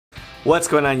What's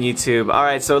going on YouTube?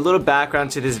 Alright, so a little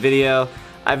background to this video.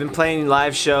 I've been playing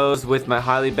live shows with my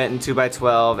Harley Benton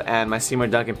 2x12 and my Seymour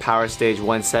Duncan Powerstage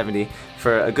 170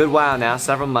 for a good while now,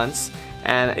 several months,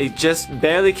 and it just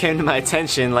barely came to my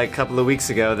attention like a couple of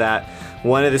weeks ago that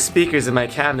one of the speakers in my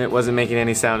cabinet wasn't making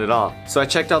any sound at all. So I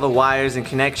checked all the wires and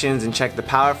connections and checked the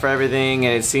power for everything,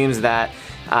 and it seems that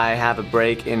I have a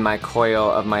break in my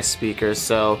coil of my speakers,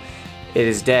 so it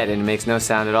is dead and it makes no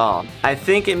sound at all. I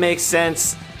think it makes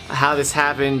sense how this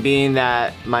happened, being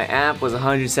that my amp was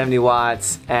 170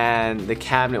 watts and the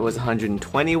cabinet was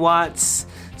 120 watts.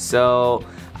 So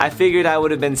I figured I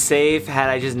would have been safe had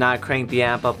I just not cranked the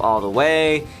amp up all the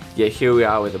way. Yet here we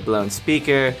are with a blown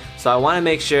speaker. So I want to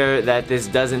make sure that this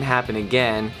doesn't happen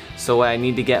again. So what I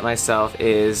need to get myself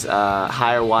is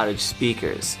higher wattage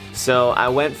speakers. So I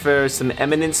went for some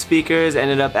Eminence speakers,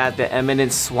 ended up at the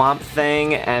Eminence Swamp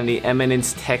Thang and the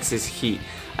Eminence Texas Heat.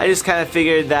 I just kind of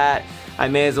figured that I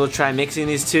may as well try mixing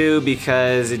these two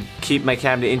because it'd keep my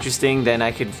cabinet interesting. Then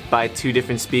I could buy two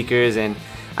different speakers and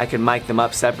I could mic them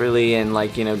up separately and,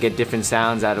 like, you know, get different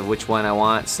sounds out of which one I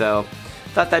want. So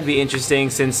thought that'd be interesting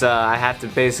since I have to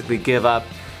basically give up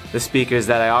the speakers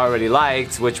that I already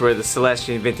liked, which were the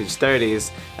Celestion Vintage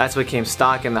 30s. That's what came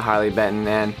stock in the Harley Benton,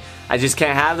 and I just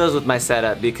can't have those with my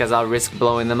setup because I'll risk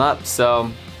blowing them up. So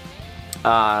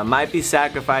might be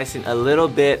sacrificing a little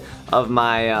bit of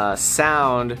my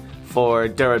sound for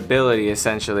durability,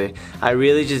 essentially. I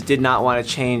really just did not want to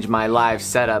change my live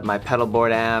setup, my pedal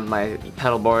board amp, my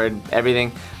pedal board,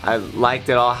 everything. I liked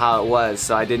it all how it was,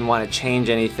 so I didn't want to change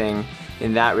anything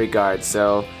in that regard.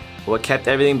 So what kept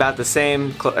everything about the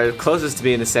same, or closest to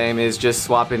being the same, is just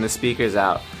swapping the speakers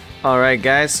out. Alright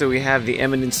guys, so we have the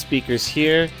Eminence speakers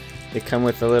here. They come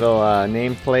with a little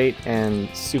nameplate and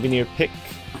souvenir pick.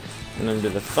 And under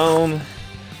the foam,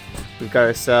 we've got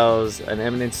ourselves an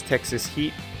Eminence Texas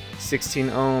Heat 16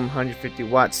 ohm 150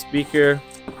 watt speaker.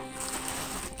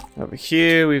 Over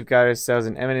here we've got ourselves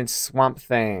an Eminence Swamp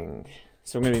Thang.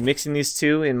 So we're going to be mixing these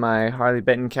two in my Harley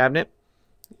Benton cabinet,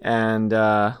 and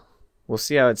we'll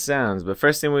see how it sounds. But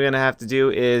first thing we're going to have to do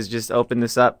is just open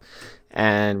this up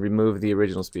and remove the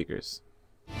original speakers.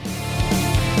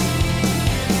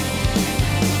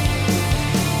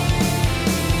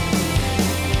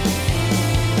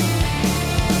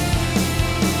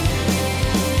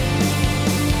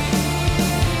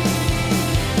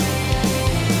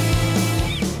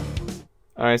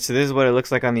 Alright, so this is what it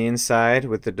looks like on the inside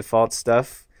with the default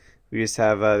stuff. We just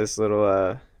have this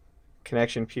little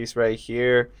connection piece right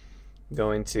here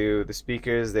going to the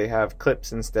speakers. They have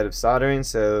clips instead of soldering,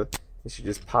 so they should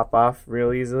just pop off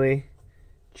real easily.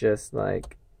 Just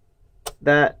like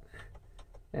that,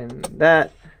 and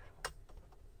that,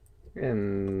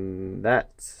 and that.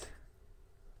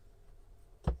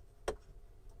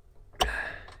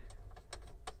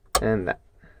 And that.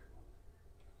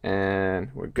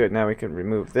 And we're good. Now we can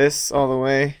remove this all the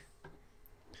way.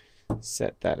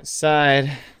 Set that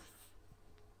aside.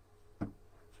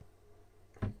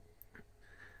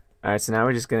 Alright, so now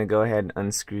we're just going to go ahead and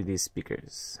unscrew these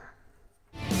speakers.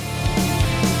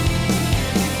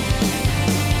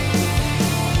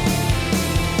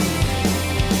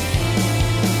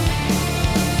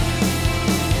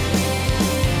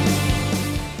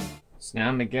 So now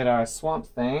I'm going to get our Swamp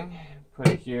Thang, put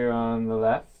it here on the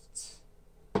left.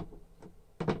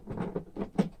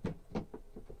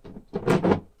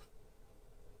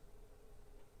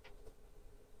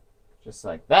 Just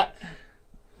like that.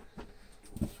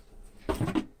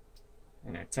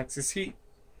 And our Texas Heat.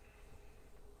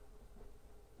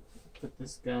 Put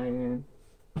this guy in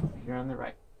here on the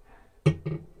right.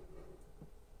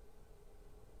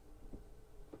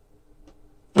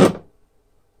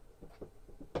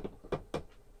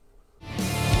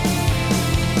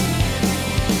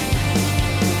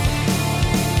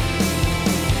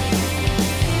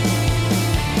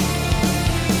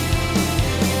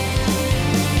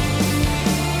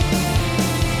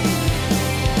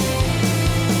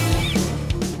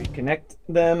 Connect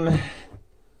them.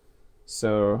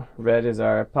 So red is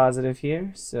our positive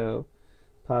here, so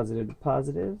positive to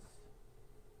positive,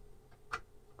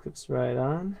 clips right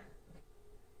on.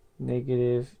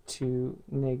 Negative to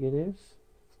negative.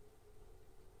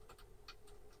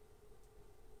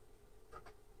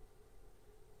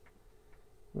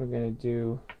 We're going to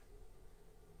do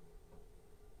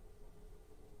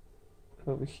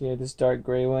over here, this dark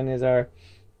gray one is our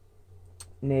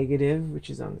negative, which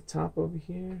is on the top over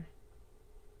here.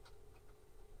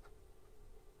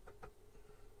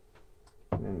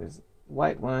 And then this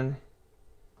white one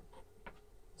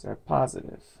is our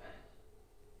positive.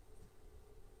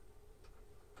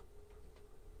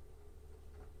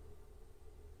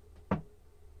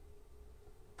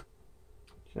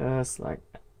 Just like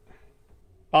that.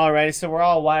 Alrighty, so we're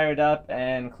all wired up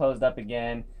and closed up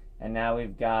again, and now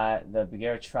we've got the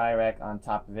Bigera Tri-Rec on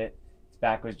top of it. It's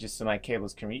backwards just so my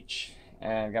cables can reach.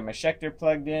 And I've got my Schecter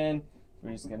plugged in.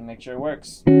 We're just gonna make sure it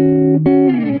works.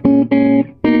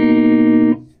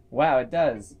 Wow, it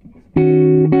does.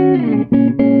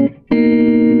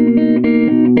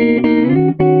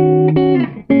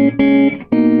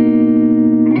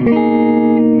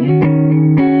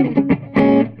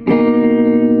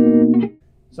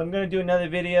 So I'm going to do another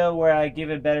video where I give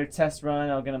it a better test run.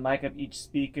 I'm going to mic up each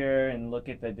speaker and look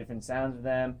at the different sounds of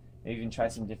them. Maybe even try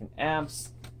some different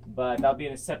amps. But that'll be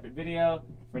in a separate video.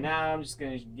 For now, I'm just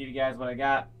going to give you guys what I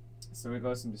got. So we go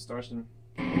with some distortion.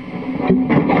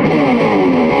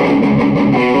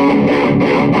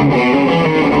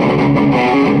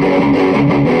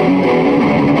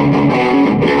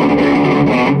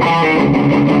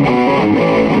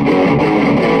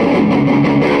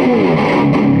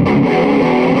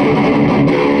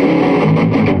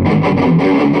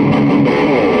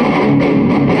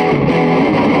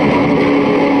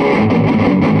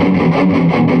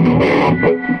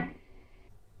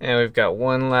 And we've got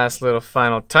one last little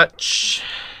final touch.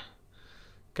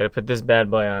 Gotta put this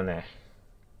bad boy on there.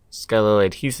 Just got a little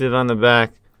adhesive on the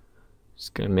back.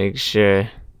 Just gonna make sure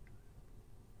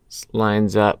this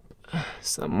lines up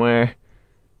somewhere.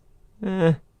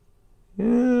 Yeah.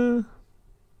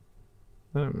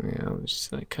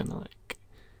 Just like kind of like.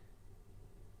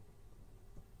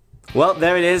 Well,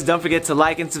 there it is. Don't forget to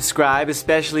like and subscribe,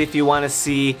 especially if you want to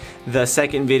see the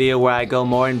second video where I go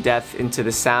more in depth into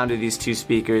the sound of these two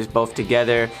speakers, both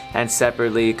together and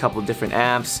separately, a couple different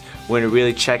amps. We're going to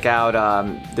really check out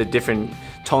the different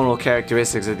tonal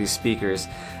characteristics of these speakers.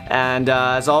 And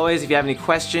as always, if you have any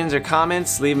questions or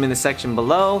comments, leave them in the section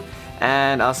below,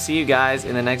 and I'll see you guys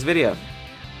in the next video.